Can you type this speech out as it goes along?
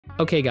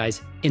Okay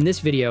guys, in this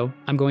video,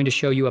 I'm going to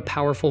show you a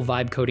powerful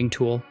vibe coding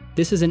tool.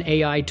 This is an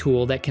AI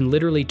tool that can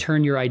literally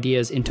turn your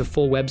ideas into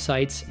full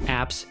websites,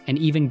 apps, and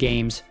even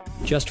games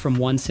just from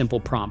one simple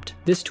prompt.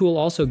 This tool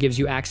also gives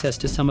you access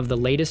to some of the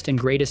latest and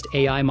greatest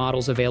AI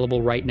models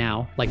available right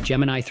now, like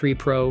Gemini 3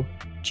 Pro,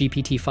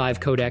 GPT-5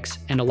 codecs,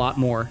 and a lot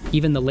more,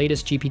 even the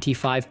latest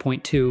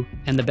GPT5.2.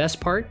 And the best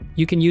part?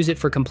 You can use it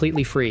for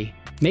completely free.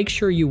 Make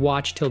sure you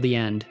watch till the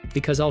end,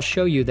 because I'll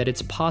show you that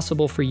it's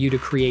possible for you to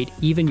create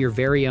even your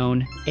very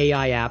own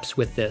AI apps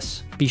with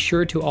this. Be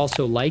sure to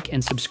also like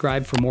and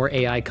subscribe for more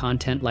AI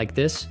content like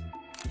this.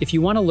 If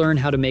you want to learn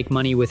how to make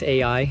money with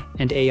AI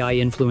and AI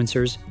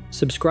influencers,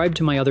 subscribe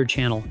to my other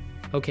channel.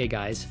 Okay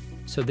guys,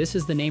 so this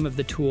is the name of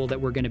the tool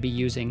that we're going to be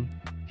using,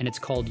 and it's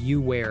called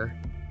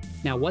Youware.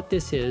 Now what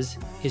this is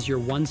your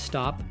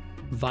one-stop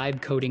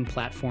vibe coding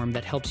platform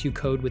that helps you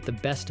code with the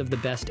best of the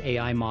best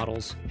AI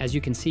models. As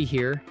you can see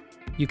here,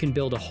 you can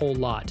build a whole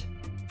lot,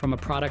 from a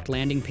product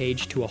landing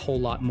page to a whole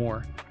lot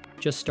more,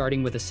 just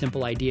starting with a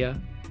simple idea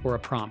or a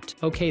prompt.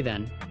 Okay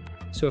then,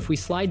 so if we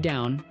slide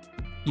down,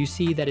 you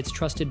see that it's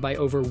trusted by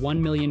over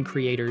 1 million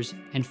creators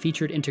and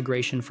featured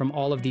integration from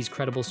all of these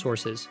credible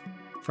sources,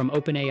 from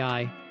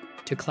OpenAI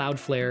to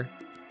Cloudflare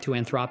to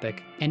Anthropic,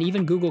 and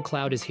even Google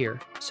Cloud is here.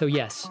 So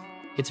yes,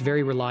 it's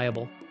very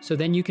reliable. So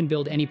then you can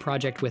build any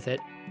project with it,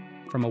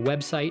 from a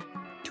website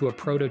to a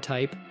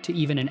prototype to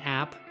even an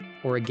app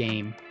or a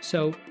game.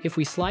 So if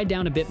we slide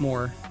down a bit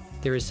more,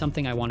 there is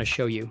something I want to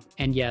show you.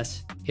 And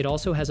yes, it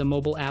also has a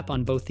mobile app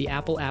on both the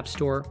Apple App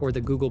Store or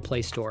the Google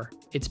Play Store.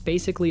 It's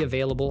basically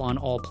available on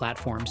all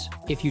platforms.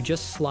 If you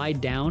just slide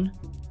down,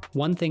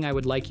 one thing I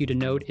would like you to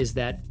note is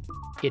that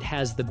it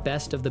has the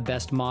best of the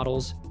best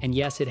models, and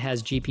yes, it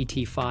has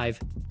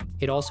GPT-5.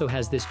 It also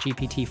has this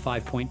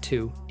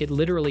GPT5.2. It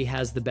literally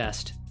has the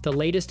best, the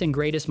latest and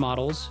greatest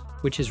models,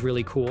 which is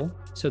really cool.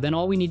 So then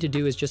all we need to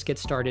do is just get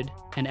started,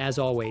 and as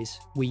always,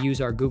 we use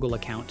our Google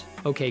account.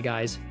 Okay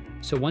guys,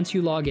 so once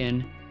you log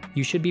in,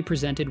 you should be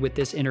presented with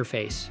this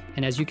interface,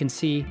 and as you can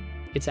see,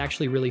 it's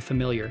actually really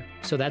familiar.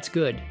 So that's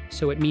good.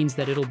 So it means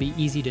that it'll be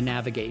easy to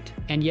navigate.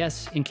 And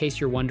yes, in case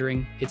you're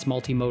wondering, it's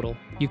multimodal.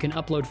 You can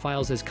upload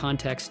files as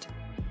context,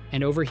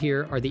 and over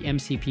here are the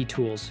MCP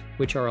tools,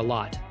 which are a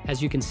lot.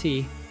 As you can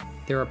see,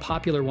 there are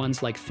popular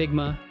ones like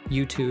Figma,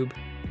 YouTube,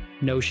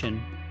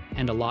 Notion,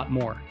 and a lot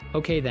more.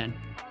 Okay then,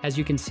 as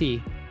you can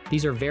see,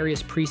 these are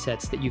various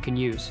presets that you can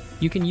use.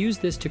 You can use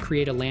this to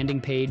create a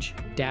landing page,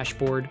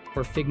 dashboard,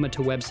 or Figma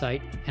to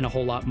website, and a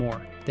whole lot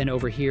more. Then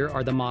over here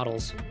are the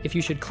models. If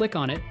you should click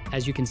on it,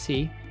 as you can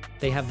see,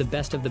 they have the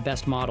best of the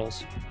best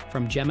models,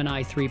 from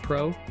Gemini 3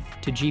 Pro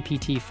to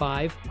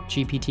GPT-5,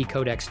 GPT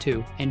Codex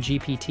 2, and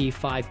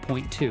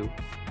GPT-5.2,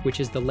 which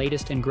is the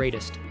latest and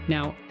greatest.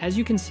 Now, as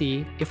you can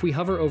see, if we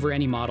hover over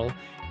any model,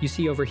 you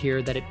see over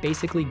here that it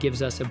basically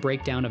gives us a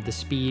breakdown of the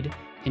speed,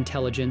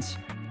 intelligence,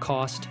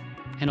 cost,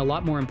 and a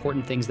lot more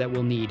important things that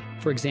we'll need.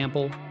 For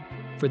example,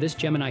 for this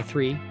Gemini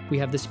 3, we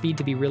have the speed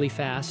to be really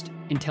fast,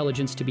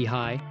 intelligence to be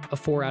high, a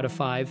 4 out of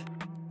 5,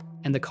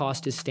 and the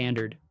cost is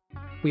standard.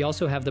 We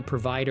also have the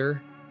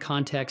provider,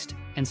 context,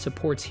 and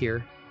supports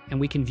here, and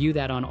we can view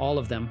that on all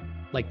of them,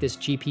 like this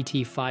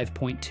GPT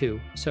 5.2.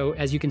 So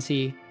as you can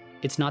see,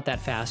 it's not that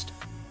fast,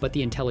 but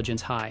the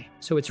intelligence high.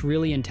 So it's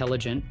really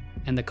intelligent,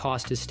 and the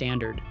cost is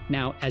standard.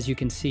 Now, as you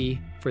can see,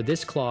 for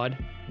this Claude,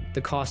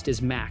 the cost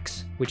is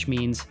max, which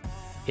means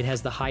it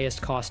has the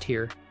highest cost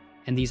here,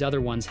 and these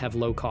other ones have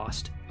low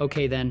cost.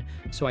 Okay then,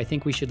 so I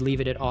think we should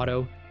leave it at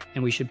auto,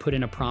 and we should put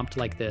in a prompt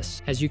like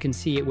this. As you can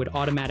see, it would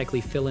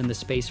automatically fill in the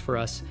space for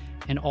us,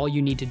 and all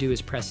you need to do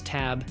is press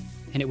tab,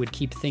 and it would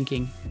keep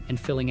thinking and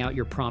filling out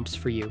your prompts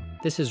for you.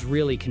 This is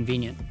really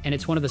convenient, and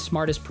it's one of the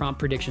smartest prompt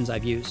predictions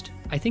I've used.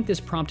 I think this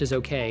prompt is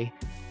okay,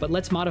 but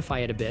let's modify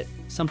it a bit,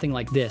 something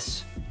like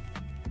this.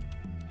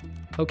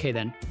 Okay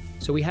then,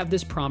 so we have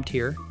this prompt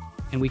here,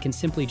 and we can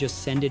simply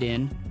just send it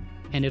in,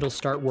 and it'll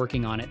start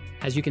working on it.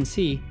 As you can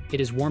see,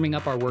 it is warming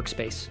up our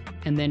workspace.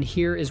 And then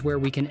here is where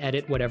we can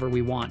edit whatever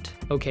we want.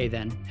 Okay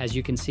then, as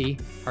you can see,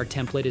 our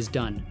template is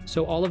done.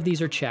 So all of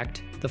these are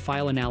checked, the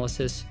file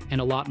analysis,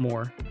 and a lot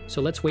more.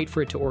 So let's wait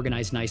for it to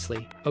organize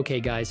nicely. Okay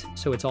guys,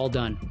 so it's all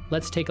done.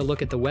 Let's take a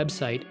look at the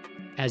website.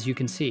 As you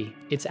can see,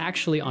 it's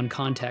actually on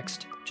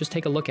context. Just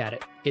take a look at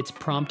it. It's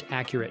prompt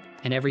accurate,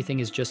 and everything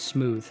is just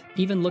smooth.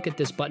 Even look at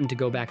this button to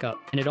go back up,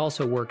 and it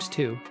also works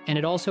too. And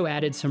it also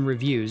added some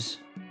reviews,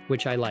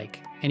 which I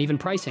like, and even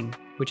pricing,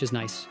 which is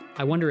nice.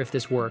 I wonder if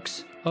this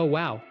works. Oh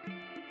wow,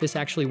 this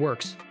actually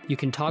works. You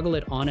can toggle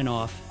it on and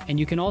off, and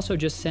you can also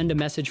just send a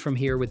message from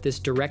here with this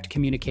direct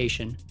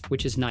communication,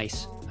 which is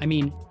nice. I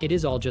mean, it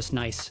is all just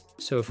nice.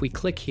 So if we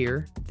click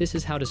here, this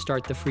is how to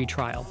start the free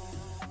trial.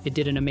 It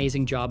did an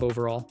amazing job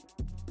overall.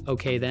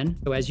 Okay then,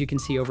 so as you can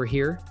see over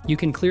here, you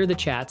can clear the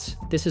chats.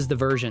 This is the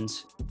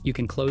versions. You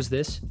can close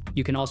this.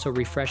 You can also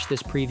refresh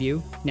this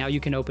preview. Now you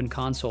can open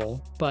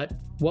console. But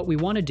what we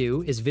want to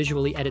do is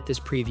visually edit this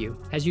preview.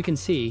 As you can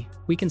see,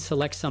 we can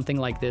select something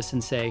like this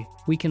and say,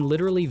 we can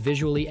literally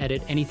visually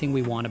edit anything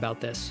we want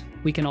about this.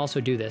 We can also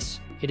do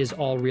this. It is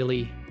all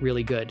really,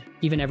 really good.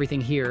 Even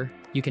everything here,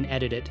 you can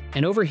edit it.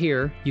 And over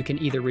here, you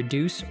can either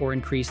reduce or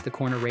increase the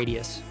corner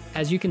radius.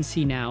 As you can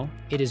see now,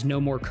 it is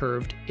no more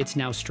curved, it's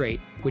now straight,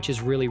 which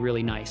is really,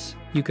 really nice.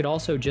 You could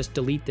also just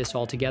delete this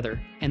altogether.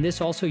 And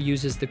this also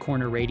uses the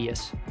corner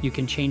radius. You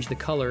can change the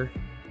color.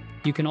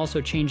 You can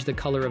also change the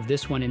color of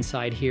this one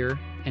inside here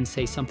and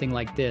say something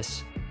like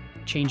this.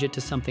 Change it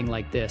to something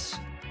like this.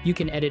 You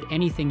can edit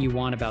anything you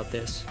want about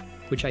this,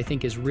 which I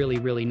think is really,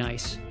 really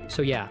nice.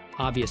 So yeah,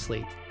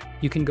 obviously,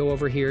 you can go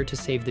over here to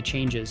save the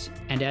changes.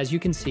 And as you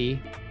can see,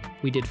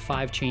 we did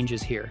 5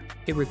 changes here.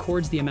 It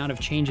records the amount of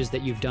changes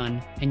that you've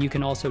done, and you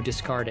can also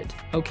discard it.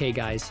 Okay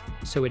guys,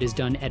 so it is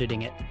done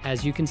editing it.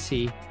 As you can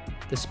see,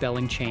 the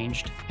spelling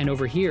changed. And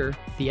over here,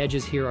 the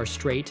edges here are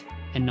straight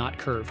and not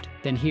curved.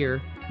 Then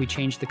here, we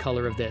changed the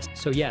color of this.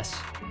 So yes,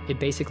 it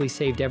basically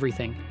saved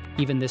everything,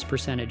 even this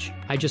percentage.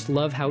 I just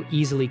love how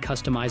easily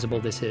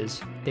customizable this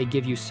is. They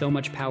give you so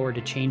much power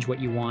to change what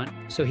you want.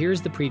 So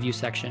here's the preview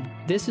section.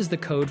 This is the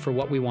code for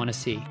what we want to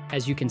see.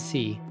 As you can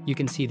see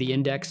the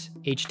index,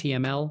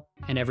 HTML,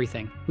 and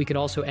everything. We could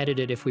also edit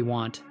it if we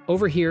want.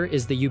 Over here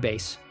is the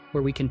Ubase,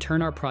 where we can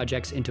turn our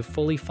projects into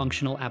fully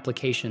functional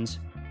applications,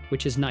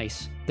 which is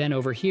nice. Then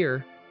over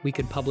here, we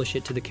could publish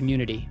it to the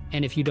community.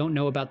 And if you don't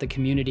know about the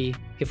community,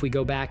 if we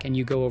go back and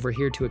you go over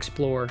here to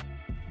explore,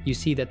 you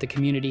see that the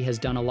community has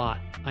done a lot.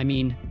 I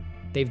mean,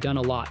 they've done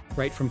a lot,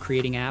 right from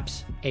creating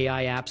apps,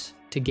 AI apps,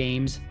 to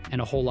games,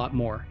 and a whole lot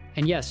more.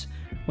 And yes,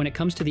 when it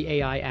comes to the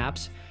AI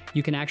apps,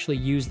 you can actually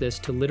use this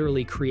to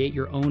literally create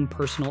your own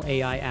personal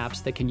AI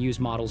apps that can use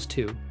models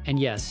too. And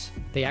yes,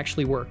 they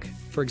actually work.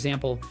 For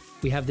example,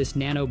 we have this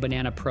Nano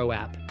Banana Pro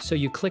app. So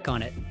you click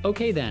on it.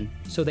 Okay then,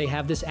 so they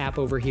have this app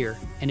over here,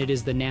 and it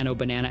is the Nano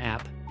Banana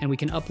app. And we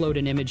can upload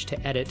an image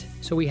to edit.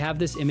 So we have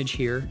this image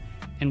here,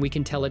 and we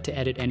can tell it to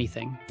edit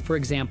anything. For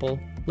example,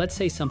 let's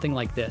say something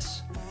like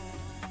this.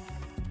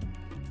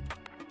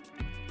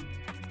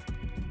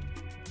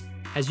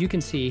 As you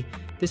can see,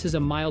 this is a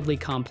mildly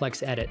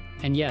complex edit.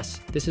 And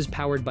yes, this is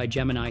powered by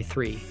Gemini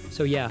 3.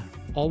 So yeah,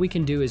 all we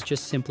can do is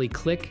just simply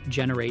click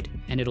generate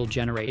and it'll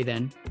generate.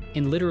 Then,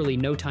 in literally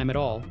no time at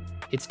all,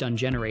 it's done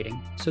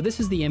generating. So this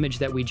is the image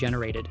that we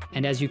generated.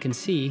 And as you can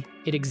see,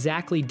 it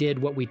exactly did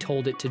what we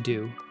told it to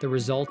do. The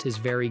result is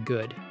very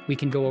good. We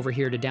can go over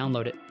here to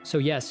download it. So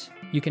yes,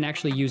 you can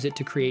actually use it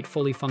to create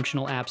fully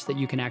functional apps that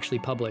you can actually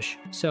publish.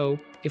 So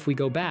if we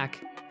go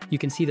back, you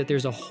can see that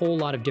there's a whole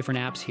lot of different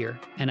apps here.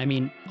 And I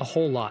mean, a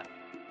whole lot.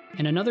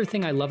 And another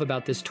thing I love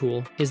about this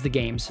tool is the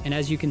games. And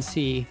as you can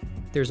see,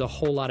 there's a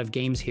whole lot of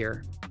games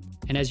here.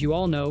 And as you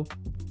all know,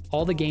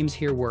 all the games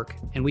here work,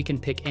 and we can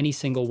pick any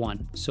single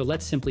one. So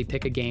let's simply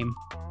pick a game.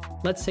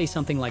 Let's say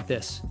something like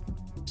this.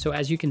 So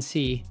as you can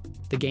see,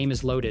 the game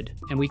is loaded,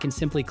 and we can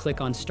simply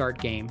click on Start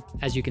Game.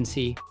 As you can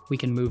see, we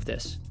can move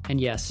this.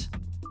 And yes,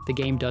 the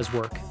game does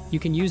work. You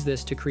can use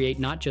this to create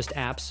not just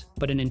apps,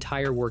 but an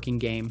entire working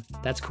game.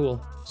 That's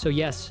cool. So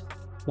yes,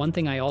 one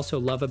thing I also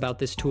love about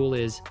this tool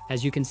is,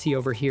 as you can see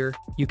over here,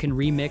 you can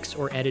remix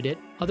or edit it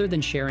other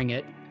than sharing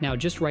it. Now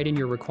just write in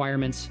your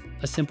requirements,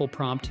 a simple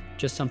prompt,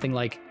 just something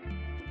like,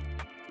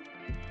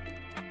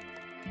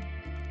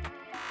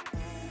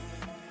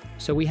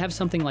 so we have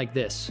something like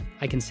this.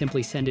 I can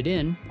simply send it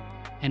in,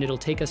 and it'll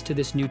take us to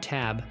this new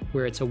tab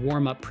where it's a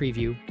warm-up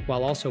preview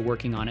while also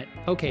working on it.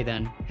 Okay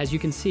then, as you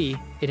can see,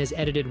 it has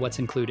edited what's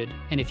included.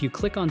 And if you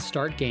click on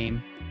Start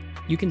Game,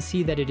 you can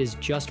see that it is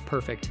just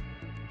perfect.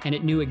 And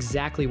it knew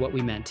exactly what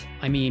we meant.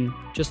 I mean,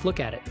 just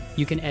look at it.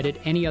 You can edit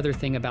any other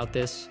thing about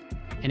this,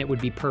 and it would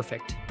be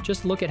perfect.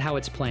 Just look at how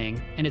it's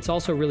playing, and it's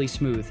also really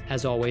smooth.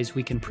 As always,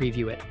 we can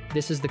preview it.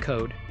 This is the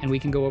code, and we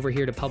can go over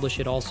here to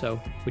publish it also,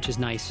 which is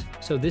nice.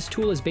 So this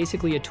tool is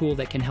basically a tool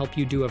that can help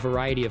you do a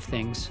variety of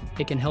things.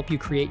 It can help you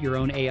create your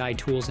own AI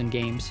tools and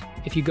games.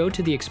 If you go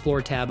to the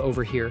Explore tab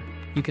over here,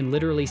 you can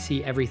literally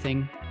see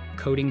everything,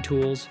 coding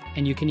tools,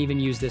 and you can even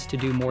use this to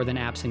do more than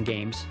apps and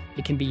games.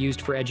 It can be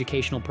used for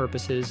educational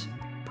purposes,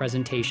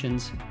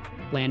 presentations,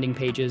 landing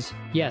pages.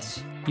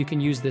 Yes, you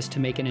can use this to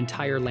make an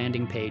entire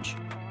landing page.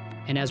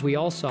 And as we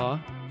all saw,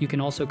 you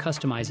can also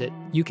customize it.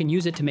 You can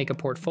use it to make a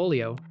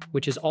portfolio,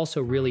 which is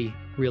also really,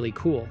 really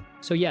cool.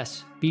 So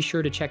yes, be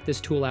sure to check this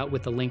tool out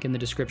with the link in the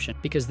description,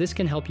 because this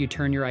can help you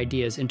turn your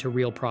ideas into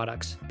real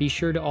products. Be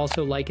sure to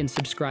also like and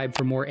subscribe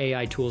for more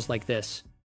AI tools like this.